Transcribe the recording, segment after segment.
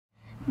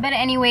But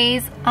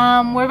anyways,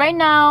 right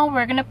now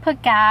we're gonna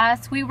put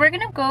gas. We were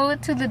gonna go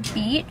to the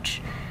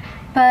beach,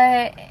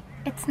 but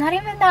it's not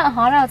even that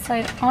hot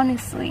outside,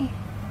 honestly.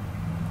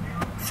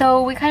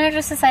 So we kind of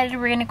just decided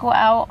we're gonna go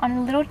out on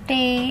a little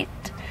date.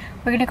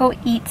 We're gonna go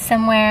eat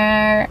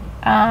somewhere,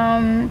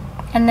 and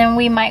then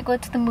we might go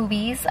to the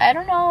movies. I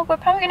don't know, we're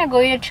probably gonna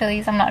go to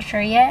Chili's, I'm not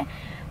sure yet.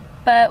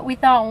 But we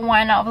thought,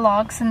 why not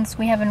vlog, since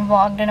we haven't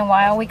vlogged in a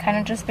while. We kind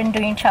of just been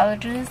doing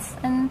challenges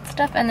and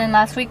stuff, and then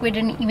last week we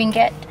didn't even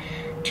get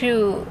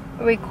to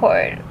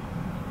record.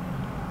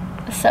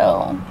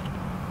 So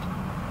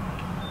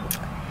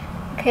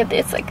okay,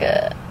 there's a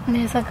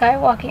guy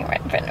walking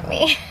right in front of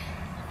me.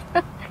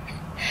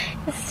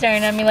 He's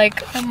staring at me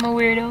like I'm a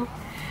weirdo.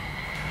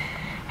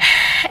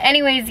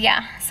 Anyways,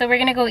 yeah, so we're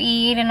gonna go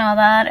eat and all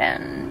that,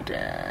 and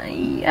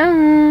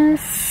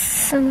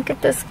yes, and look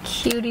at this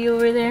cutie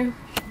over there.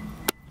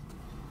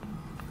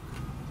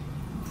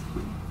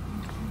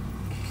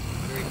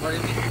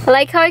 I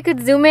like how I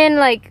could zoom in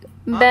like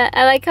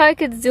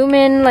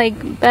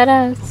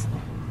badass.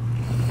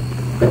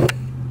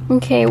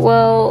 Okay,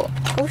 well,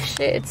 oh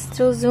shit, it's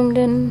still zoomed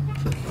in.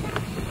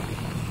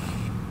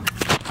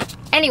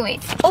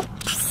 Anyways,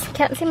 oops,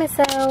 can't see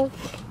myself.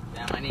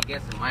 Damn, I need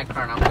gas in my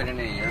car and I'm putting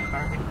it in your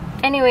car.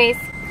 Anyways,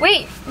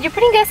 wait, you're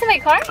putting gas in my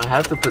car? I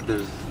have to put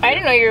this. I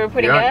didn't know you were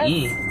putting gas.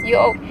 You're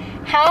on E.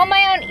 How am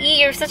I on E?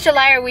 You're such a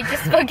liar. We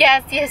just put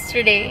gas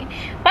yesterday.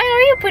 Why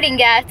are you putting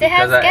gas? It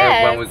has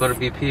gas. When we go to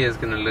BP, it's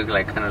gonna look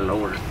like kind of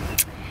lower.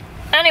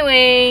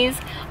 Anyways,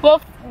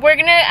 well, we're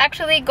gonna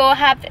actually go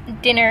have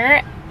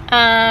dinner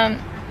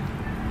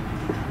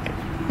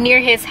near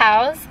his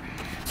house.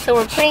 So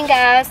we're putting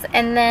gas,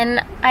 and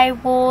then I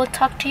will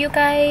talk to you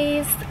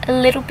guys a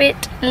little bit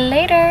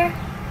later.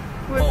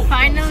 We're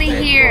finally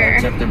here.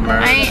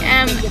 I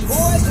am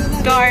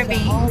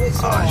starving. Oh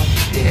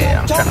shit,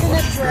 I'm trying to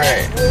look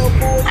straight.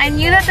 I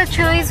knew that the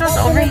Chili's was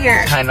over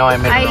here. I know, I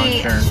made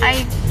it wrong turn.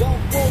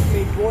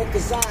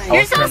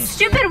 You're so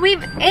stupid. We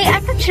ate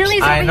at the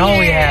Chili's over I know here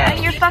we have.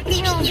 at your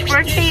fucking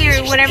birthday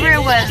or whatever it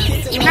was.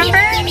 You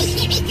remember?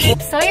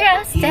 Slow your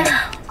ass down.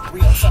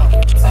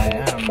 I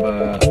am,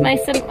 but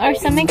Our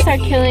stomachs are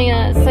killing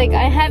us. Like,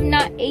 I have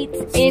not ate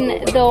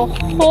in the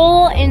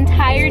whole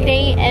entire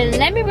day, and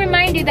let me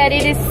remind you that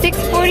it is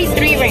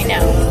 6:43 right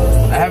now.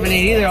 I haven't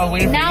eaten either. I was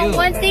waiting for you. Now,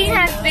 one thing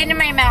has been in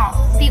my mouth.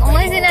 The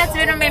only thing that's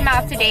been in my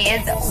mouth today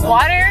is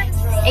water,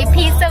 a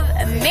piece of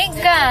mint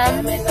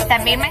gum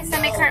that made my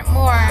stomach hurt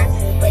more,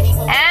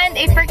 and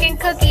a freaking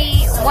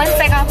cookie once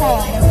I got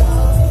home.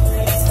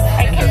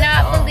 I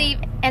cannot believe.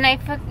 And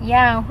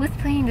yeah, who's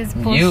playing this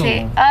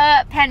bullshit?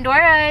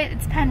 Pandora.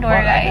 It's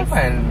Pandora, guys. I can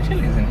find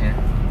Chili's in here.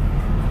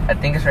 I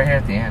think it's right here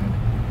at the end.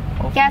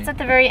 Hopefully. Yeah, it's at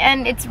the very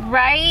end. It's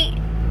right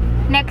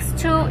next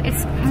to,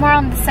 it's more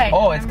on the side.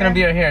 Oh, it's gonna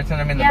be right here. It's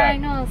gonna be in the back. Yeah, I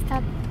know.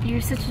 Stop. You're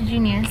such a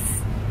genius.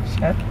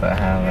 Shut the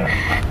hell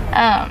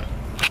up.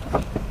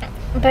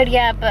 But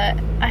yeah, but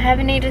I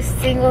haven't ate a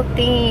single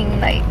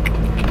thing. Like,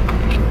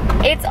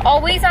 it's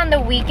always on the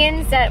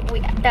weekends that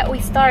we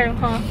starve,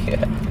 huh?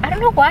 Yeah. I don't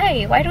know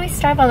why. Why do we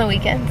starve on the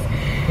weekends?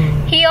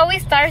 He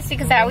always starves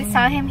because I always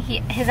tell him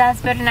his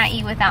ass better not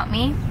eat without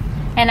me.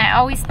 And I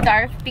always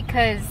starve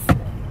because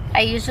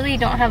I usually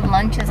don't have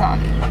lunches on.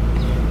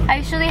 I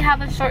usually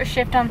have a short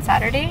shift on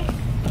Saturday.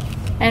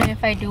 And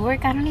if I do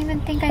work, I don't even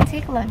think I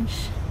take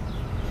lunch.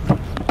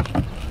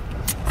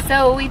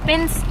 So we've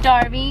been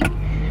starving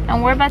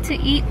and we're about to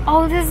eat.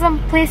 Oh, this is some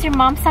place your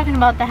mom's talking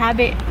about, The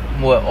Habit.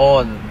 What?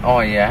 Oh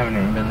yeah, I haven't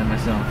even been there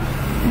myself.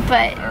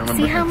 But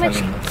see how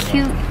much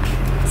cute.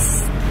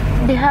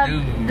 They have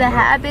The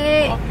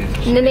Habit,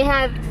 and then they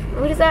have,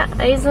 what is that?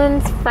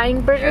 Iceland's Fine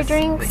Burger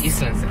drinks. The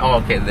Eastlands. Oh,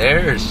 okay,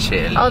 there's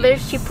Chili's. Oh,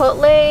 there's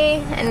Chipotle,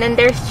 and then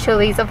there's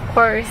Chili's, of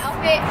course.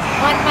 Outfit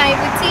on my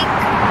boutique.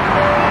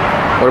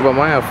 What about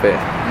my outfit?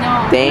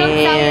 No,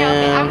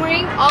 damn. I'm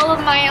wearing all of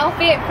my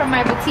outfit from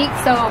my boutique,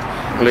 so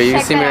look, you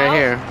can see me right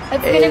here.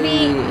 It's gonna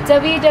be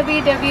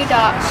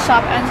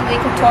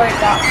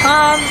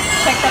www.shopangeliquecouture.com.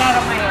 Check that out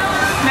on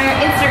my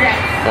Instagram.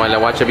 Well,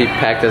 watch it be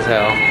packed as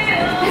hell.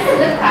 This is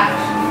the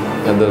patch.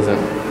 It doesn't.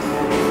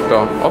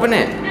 Go, open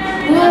it.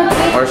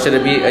 Or should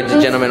it be a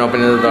gentleman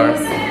opening the door?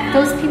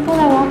 Those people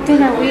that walked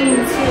in are waiting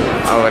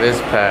too. Oh, it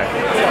is packed.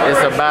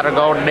 It's about to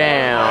go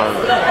down.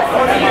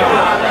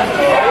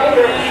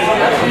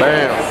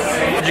 Bam.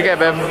 What'd you get,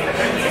 babe?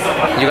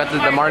 You got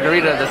the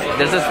margarita.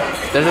 There's a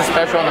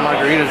special on the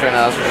margaritas right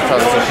now. That's what she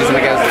told us. So she's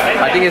gonna guess.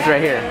 I think it's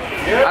right here.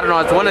 I don't know.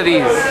 It's one of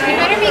these. It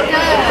better be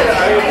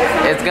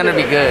good. It's gonna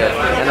be good.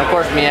 And of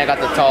course, me, I got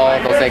the tall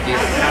Dos Equis.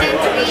 And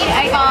to me,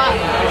 I got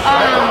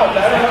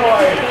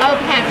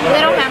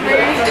little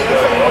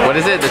hamburger. What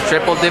is it? The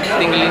triple dip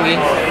thingy-lingy?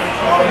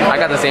 I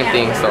got the same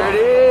thing. So.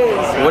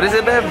 What is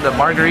it, babe? The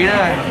margarita?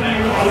 I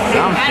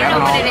don't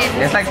know what it is.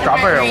 It's like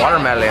strawberry or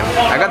watermelon.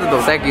 I got the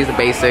Dos Equis, the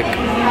basic.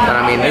 But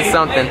I mean, it's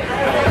something.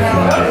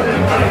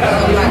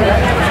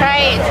 Try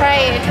it.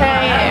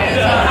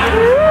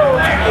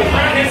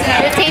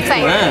 It tastes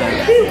like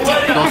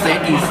Dos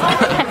Equis.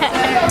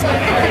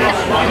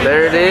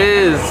 There it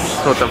is.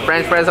 With the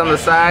French fries on the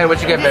side.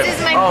 What you get, babe? This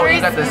is my oh, first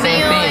you got the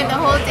same meal thing. in the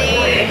whole day.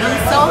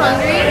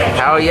 hungry.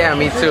 Hell yeah,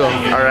 me too.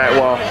 Alright,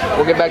 well,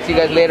 we'll get back to you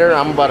guys later.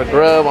 I'm about to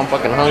grub. I'm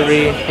fucking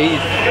hungry.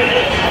 Peace.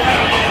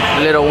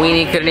 Little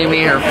weenie couldn't even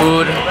eat her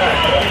food.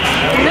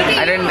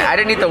 I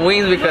didn't eat the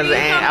wings because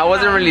I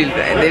wasn't really,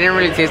 they didn't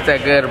really taste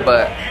that good,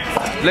 but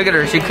look at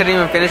her, she couldn't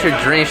even finish her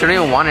drink. She don't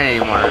even want it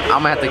anymore.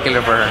 I'm gonna have to kill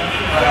her for her.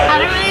 I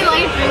don't really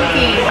like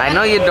drinking. I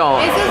know you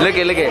don't. Look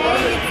at. It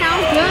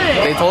sounds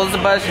good. They told us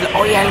about it. She's like,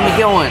 oh yeah, let me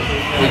get one.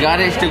 We got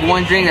it. She took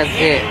one drink. That's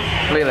it.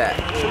 Look at that.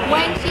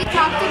 When she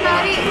talked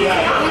about it,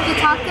 I'm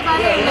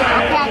like,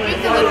 okay, I'll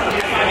drink a little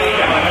bit.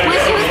 When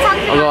she was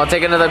talking about I'll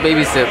take another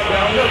baby sip.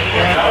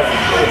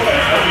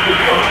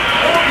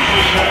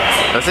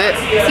 That's it.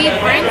 See, it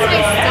burns my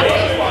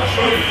stomach.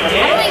 I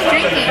don't like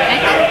drinking. I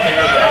think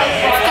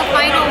it's the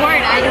final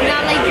word. I do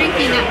not like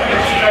drinking that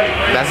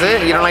much. That's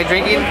it? You don't like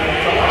drinking?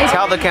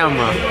 Tell the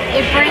camera.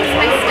 It burns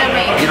my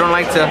stomach. You don't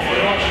like to?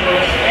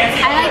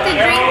 I like to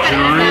drink, but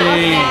I'm not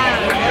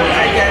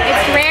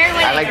it's rare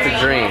when I like to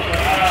drink.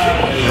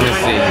 Let me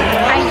see.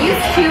 I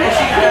used to.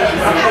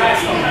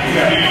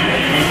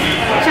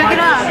 Check it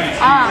out.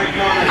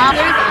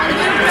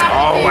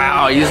 Oh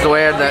wow, I used to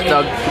wear the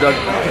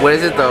what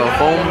is it, the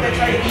foam?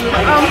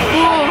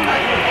 Cool.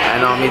 I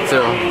know, me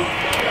too.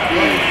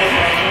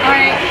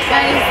 Alright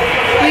guys,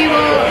 we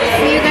will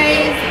see you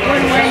guys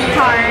when we're in the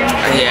car.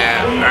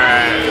 Yeah,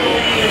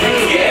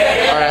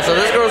 alright, so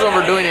this girl's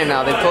overdoing it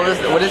now. They told us,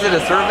 what is it,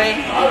 a survey?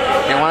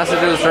 They want us to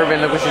do a survey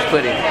and look what she's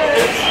putting.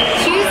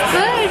 She's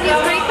good,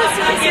 she's great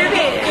customer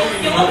service.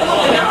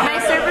 My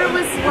server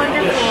was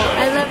wonderful.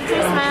 I loved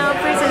her smile,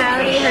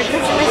 personality, her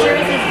customer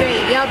service is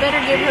great. Y'all better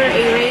give her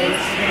a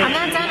raise. I'm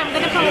not done, I'm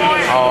gonna put more.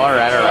 Oh,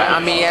 alright. I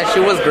mean, yeah, she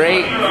was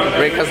great.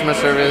 Great customer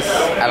service.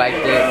 I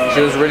liked it.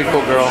 She was a really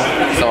cool girl.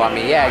 So, I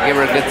mean, yeah, I gave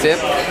her a good tip.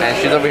 And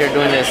she's over here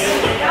doing this.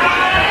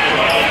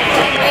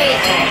 Wait,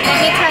 let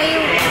me tell you.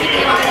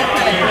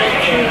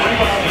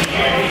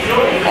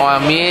 Oh, I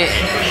mean,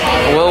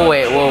 we'll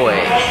wait.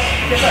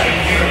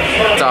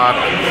 Talk.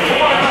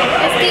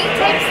 This thing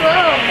types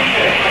slow.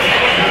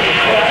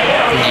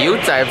 You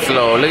type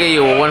slow. Look at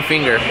you with one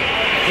finger. I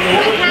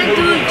can't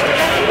do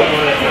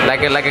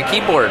it. Like a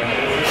keyboard.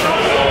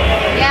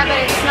 Yeah, but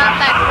it's not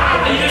that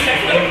good.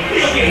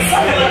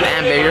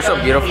 Man, babe, you're so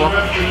beautiful.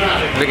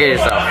 Look at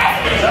yourself.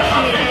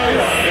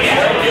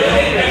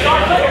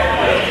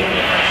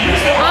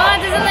 Oh,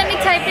 it doesn't let me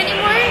type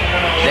anymore?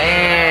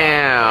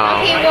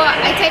 Damn. Okay, well,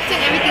 I typed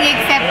in everything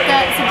except the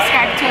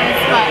subscribe to us,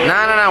 but... No.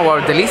 Well,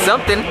 delete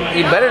something.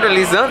 You better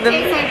delete something.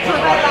 Okay, so I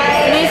put,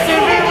 my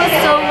server was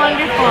so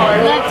wonderful.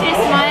 Loved her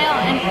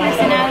smile and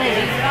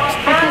personality.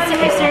 Her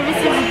customer service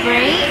is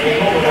great.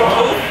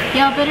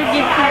 Y'all better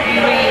give her a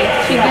raise.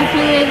 She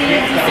definitely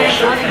deserves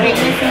all the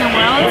greatness in the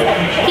world.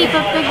 Keep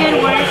up the good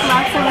work,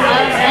 lots of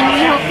love, and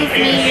we hope this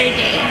made your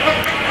day.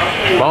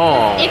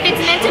 Boom. If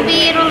it's meant to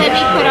be, it'll let me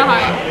put a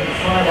heart.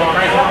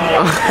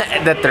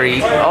 The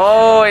 3.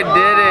 Oh, it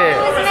did it.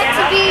 It's meant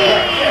to be.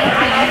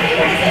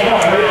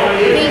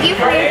 Thank you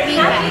for your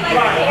feedback.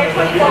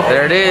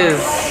 There it is.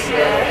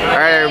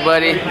 Alright,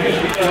 everybody.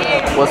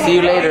 We'll see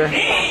you later.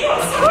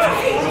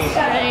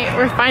 Alright,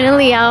 we're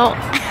finally out.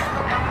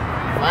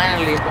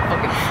 Finally, the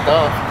fucking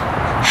stuff.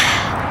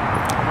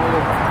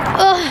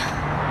 Ugh.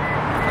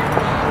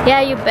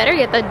 Yeah, you better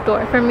get that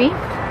door for me.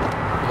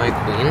 My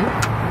queen.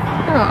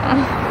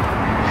 Aww.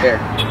 Here.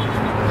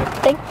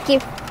 Thank you.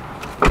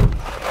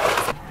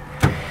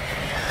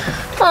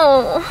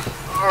 Oh.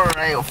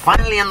 Alright, well,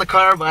 finally in the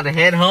car, about to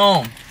head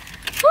home.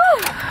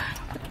 Whew.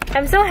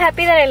 I'm so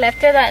happy that I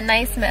left her that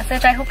nice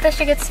message. I hope that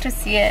she gets to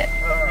see it.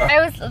 I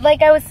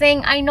was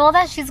saying, I know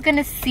that she's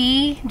gonna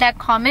see that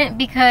comment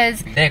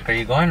because... Dick, are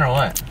you going or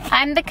what?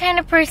 I'm the kind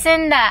of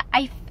person that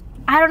I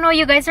don't know,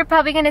 you guys are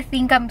probably gonna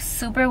think I'm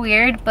super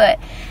weird, but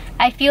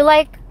I feel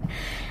like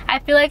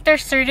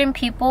there's certain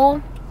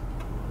people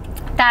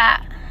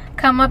that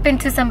come up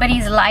into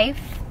somebody's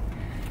life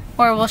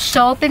or will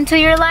show up into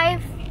your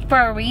life for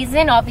a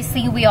reason.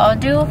 Obviously we all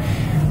do,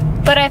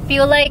 but I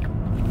feel like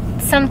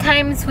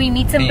sometimes we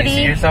meet somebody... Can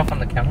you see yourself on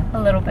the camera?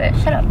 A little bit,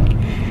 shut up.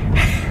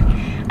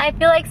 I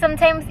feel like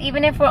sometimes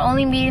even if we're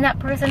only meeting that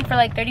person for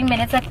like 30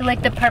 minutes, I feel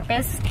like the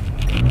purpose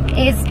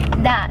is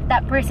that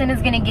that person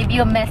is gonna give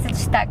you a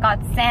message that got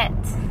sent.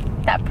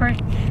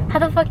 How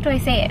the fuck do I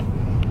say it?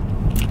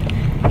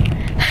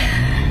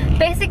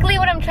 Basically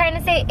what I'm trying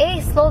to say,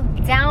 hey, slow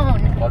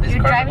down. Well, you're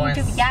driving but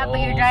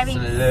you're driving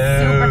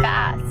super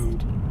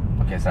fast.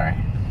 Okay, sorry.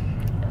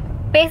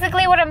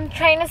 Basically what I'm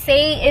trying to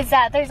say is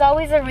that there's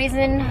always a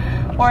reason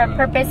or a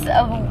purpose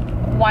of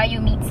why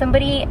you meet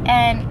somebody,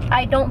 and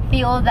I don't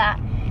feel that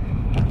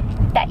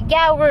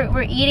yeah,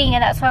 we're eating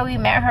and that's why we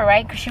met her,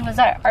 right? Because she was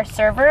our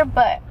server,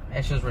 but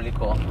and she was really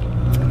cool.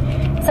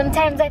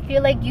 Sometimes I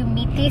feel like you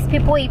meet these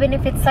people even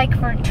if it's like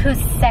for 2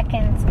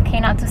 seconds. Okay,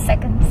 not 2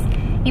 seconds.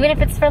 Even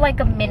if it's for like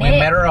a minute. We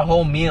met her a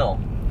whole meal.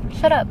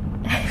 Shut up.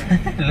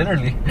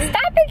 Literally.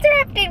 Stop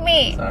interrupting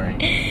me.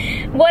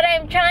 Sorry. What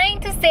I'm trying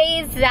to say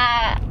is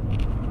that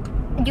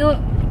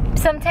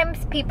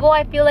sometimes people,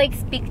 I feel like,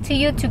 speak to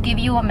you to give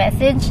you a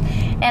message,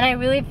 and I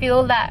really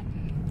feel that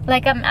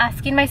Like, I'm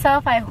asking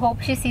myself, I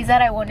hope she sees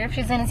that. I wonder if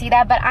she's gonna see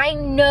that, but I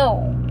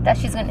know that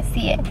she's gonna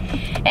see it.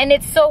 And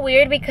it's so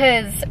weird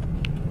because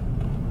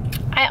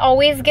I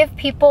always give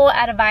people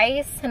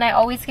advice, and I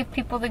always give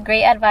people the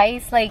great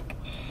advice, like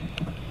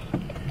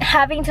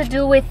having to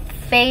do with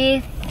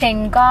faith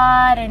in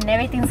God, and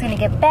everything's gonna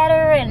get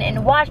better,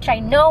 and watch, I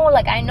know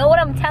what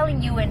I'm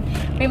telling you, and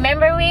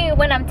remember me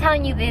when I'm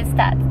telling you this,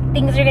 that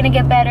things are gonna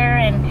get better.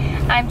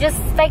 And I'm just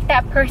like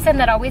that person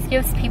that always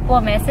gives people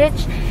a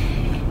message,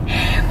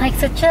 like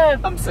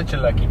I'm such a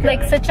lucky guy.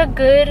 Like such a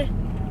good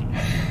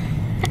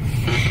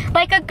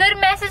like a good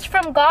message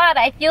from God.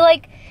 I feel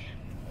like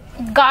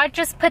God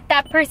just put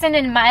that person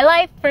in my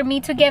life for me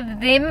to give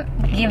them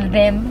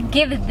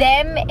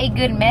a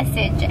good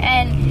message.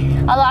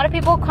 And a lot of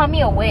people call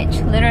me a witch,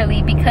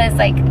 literally, because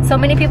like so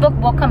many people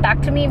will come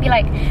back to me and be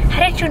like,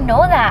 how did you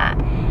know that?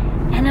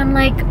 And I'm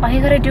like, all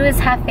you gotta do is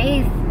have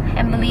faith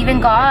and believe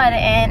in God.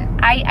 And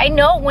I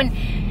know when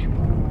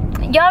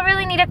y'all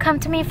really need to come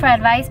to me for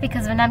advice,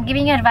 because when I'm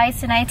giving you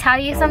advice and I tell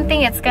you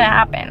something, it's gonna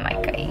happen. Like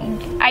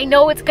I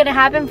know it's gonna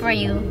happen for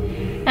you.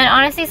 And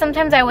honestly,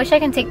 sometimes I wish I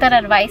can take that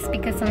advice,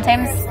 because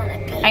sometimes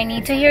I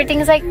need to hear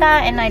things like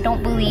that and I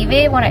don't believe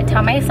it when I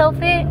tell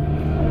myself it.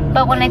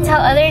 But when I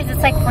tell others,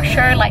 it's like for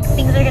sure, like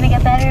things are gonna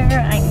get better.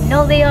 I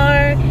know they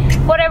are.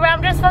 Whatever,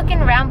 I'm just fucking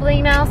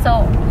rambling now.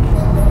 So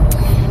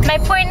my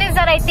point is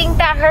that I think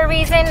that her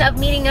reason of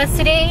meeting us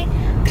today,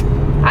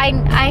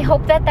 I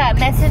hope that that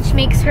message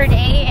makes her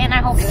day, and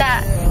I hope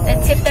that the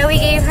tip that we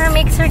gave her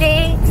makes her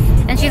day,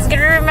 and she's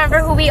gonna remember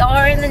who we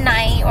are in the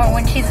night or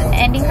when she's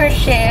ending her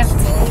shift,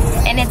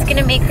 and it's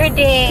gonna make her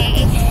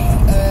day.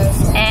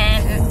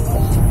 And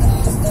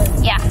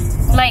yeah,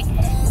 like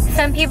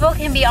some people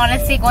can be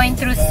honestly going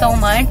through so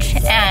much,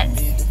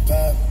 and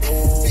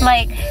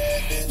like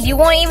you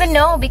won't even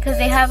know because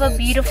they have a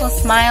beautiful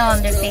smile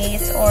on their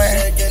face, or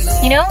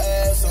you know,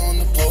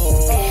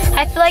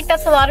 I feel like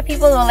that's a lot of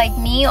people like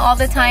me all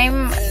the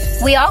time.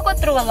 We all go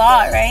through a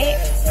lot, right?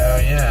 Oh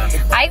yeah.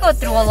 I go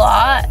through a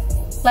lot,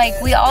 like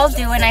we all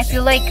do, and I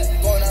feel like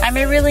I'm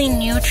a really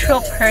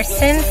neutral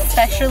person,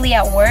 especially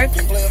at work.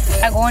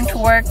 I go into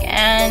work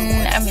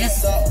and I'm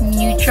just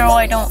neutral.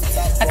 I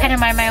kind of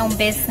mind my own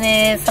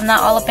business. I'm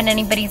not all up in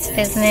anybody's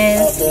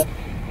business.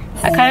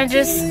 I kind of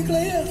just,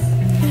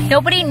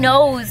 nobody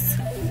knows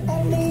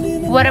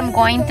what I'm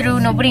going through.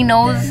 Nobody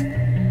knows,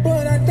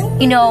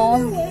 you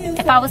know,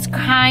 if I was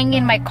crying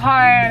in my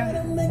car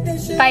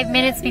 5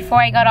 minutes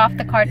before I got off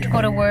the car to go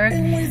to work.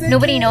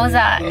 Nobody knows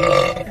that.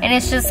 And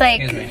it's just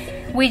like,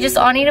 we just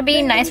all need to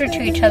be nicer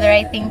to each other,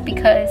 I think,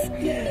 because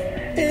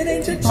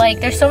like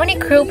there's so many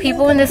cruel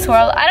people in this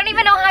world. I don't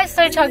even know how I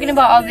started talking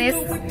about all this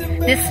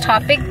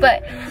topic,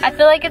 but I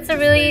feel like it's a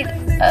really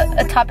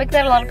a topic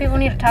that a lot of people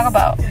need to talk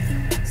about.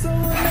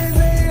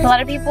 A lot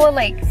of people,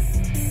 like,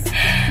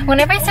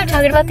 whenever I start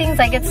talking about things,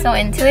 I get so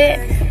into it.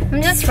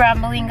 I'm just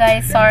rambling,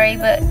 guys, sorry,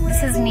 but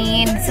this is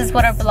me, and this is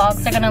what our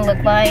vlogs are gonna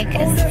look like.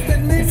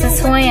 This is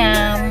who I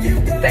am.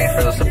 Thanks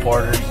for the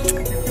supporters.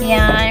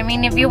 Yeah, I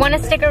mean, if you want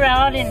to stick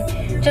around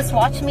and just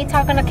watch me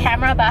talk on the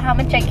camera about how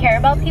much I care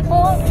about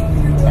people,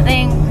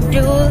 then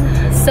do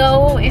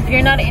so. If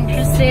you're not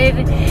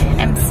interested,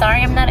 I'm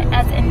sorry I'm not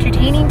as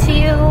entertaining to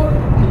you,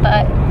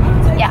 but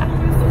yeah.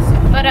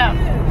 But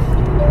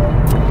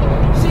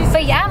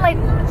yeah, like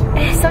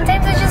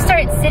sometimes I just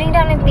start sitting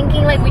down and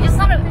thinking, like, we just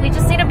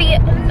need to be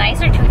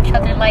nicer to each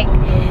other. Like,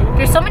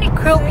 there's so many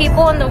cruel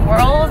people in the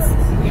world,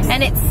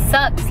 and it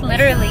sucks,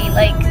 literally.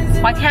 Like,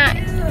 why can't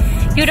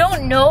you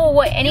don't know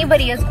what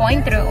anybody is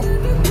going through,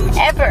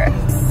 ever.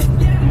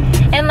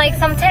 And like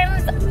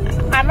sometimes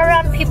I'm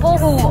around people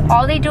who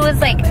all they do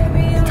is like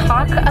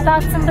talk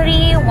about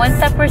somebody. Once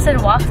that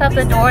person walks out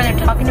the door, they're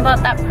talking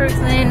about that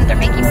person, they're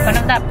making fun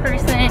of that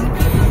person.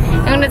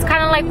 And it's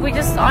kind of like we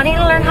just all need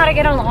to learn how to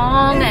get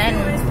along. And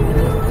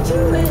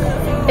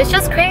it's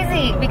just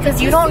crazy because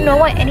you don't know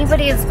what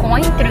anybody is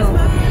going through.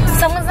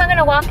 Someone's not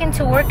gonna walk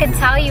into work and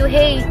tell you,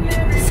 hey,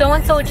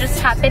 so-and-so just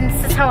happened,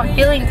 this is how I'm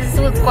feeling, this is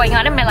what's going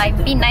on in my life,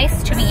 be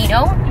nice to me, you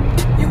know?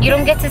 You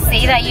don't get to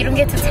say that, you don't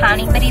get to tell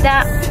anybody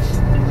that.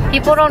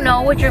 People don't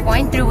know what you're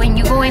going through when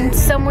you go in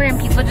somewhere and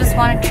people just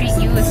want to treat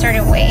you a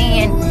certain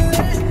way. And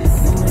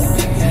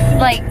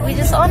like, we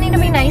just all need to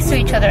be nice to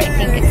each other. I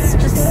think it's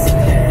just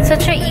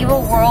such an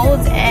evil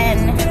world,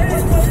 and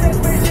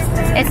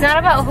it's not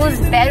about who's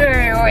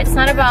better, or it's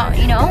not about,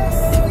 you know,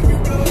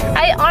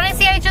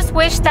 I just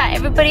wish that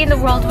everybody in the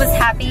world was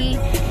happy.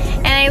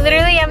 And I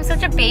literally am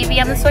such a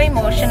baby. I'm so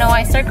emotional.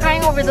 I start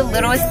crying over the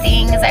littlest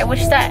things. I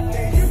wish that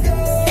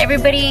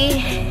everybody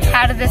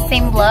had the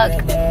same luck.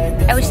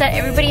 I wish that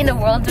everybody in the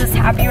world was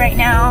happy right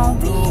now.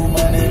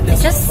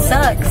 It just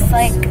sucks.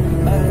 Like,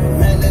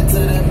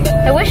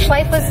 I wish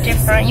life was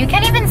different. You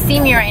can't even see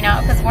me right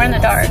now because we're in the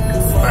dark.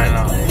 I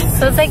know.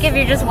 So it's like if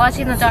you're just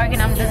watching the dark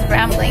and I'm just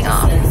rambling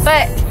off.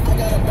 But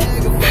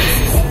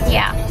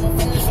yeah,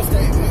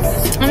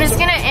 I'm just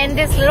gonna end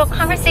this little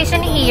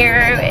conversation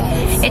here.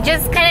 It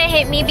just kind of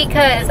hit me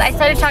because I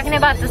started talking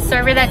about the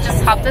server that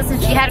just helped us,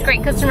 and she had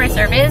great customer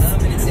service.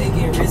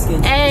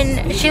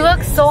 And she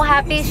looks so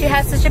happy. She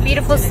has such a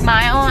beautiful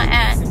smile,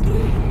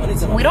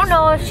 and we don't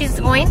know if she's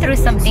going through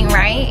something,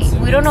 right?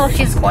 We don't know if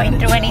she's going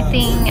through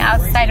anything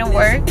outside of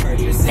work.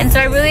 And so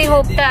I really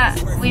hope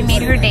that we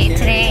made her day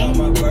today.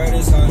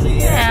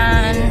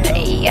 And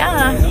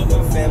yeah,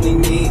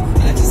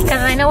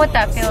 because I know what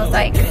that feels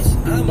like.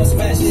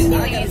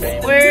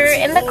 We're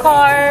in the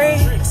car.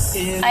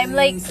 I'm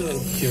like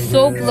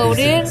so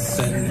bloated.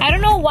 I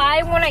don't know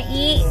why when I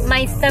eat,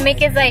 my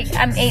stomach is like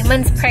I'm 8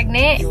 months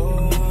pregnant.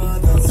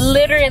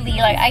 Literally,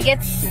 like I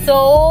get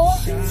so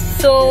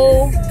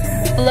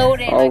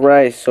bloated.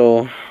 Alright,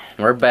 so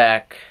we're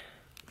back.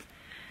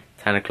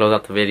 Time to close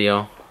out the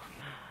video.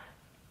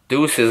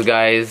 Deuces,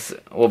 guys.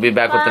 We'll be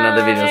back with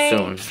another video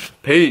soon.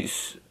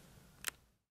 Peace.